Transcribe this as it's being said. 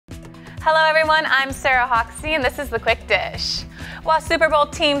Hello everyone, I'm Sarah Hoxie and this is the Quick Dish. While Super Bowl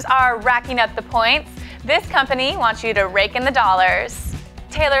teams are racking up the points, this company wants you to rake in the dollars.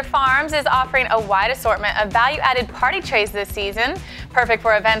 Taylor Farms is offering a wide assortment of value-added party trays this season, perfect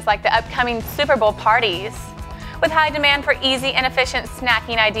for events like the upcoming Super Bowl parties. With high demand for easy and efficient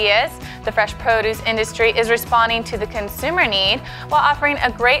snacking ideas, the fresh produce industry is responding to the consumer need while offering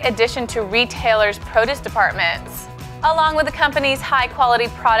a great addition to retailers' produce departments. Along with the company's high-quality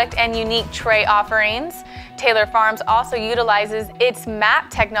product and unique tray offerings, Taylor Farms also utilizes its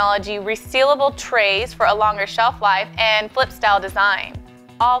MAP technology re-sealable trays for a longer shelf life and flip-style design.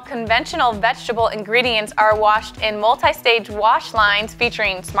 All conventional vegetable ingredients are washed in multi-stage wash lines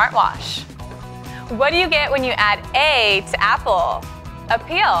featuring SmartWash. What do you get when you add A to Apple?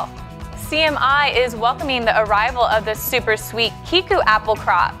 Appeal. CMI is welcoming the arrival of the Super Sweet KIKU Apple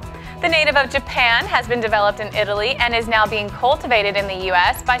crop. The native of Japan has been developed in Italy and is now being cultivated in the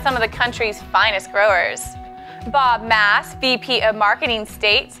U.S. by some of the country's finest growers. Bob Mast, VP of Marketing,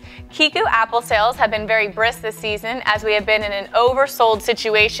 states, KIKU Apple sales have been very brisk this season as we have been in an oversold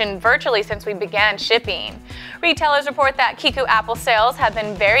situation virtually since we began shipping. Retailers report that KIKU Apple sales have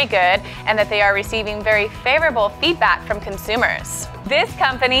been very good and that they are receiving very favorable feedback from consumers. This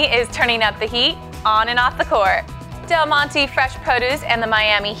company is turning up the heat on and off the court. Del Monte Fresh Produce and the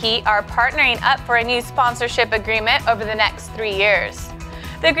Miami Heat are partnering up for a new sponsorship agreement over the next 3 years.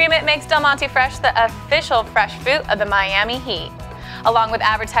 The agreement makes Del Monte Fresh the official fresh fruit of the Miami Heat. Along with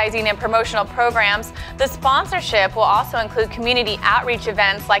advertising and promotional programs, the sponsorship will also include community outreach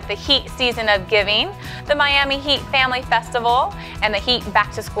events like the Heat Season of Giving, the Miami Heat Family Festival, and the Heat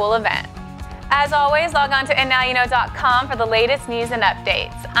Back to School event. As always, log on to AndNowUKnow.com for the latest news and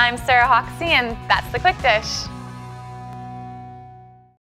updates. I'm Sarah Hoxie, and that's the Quick Dish.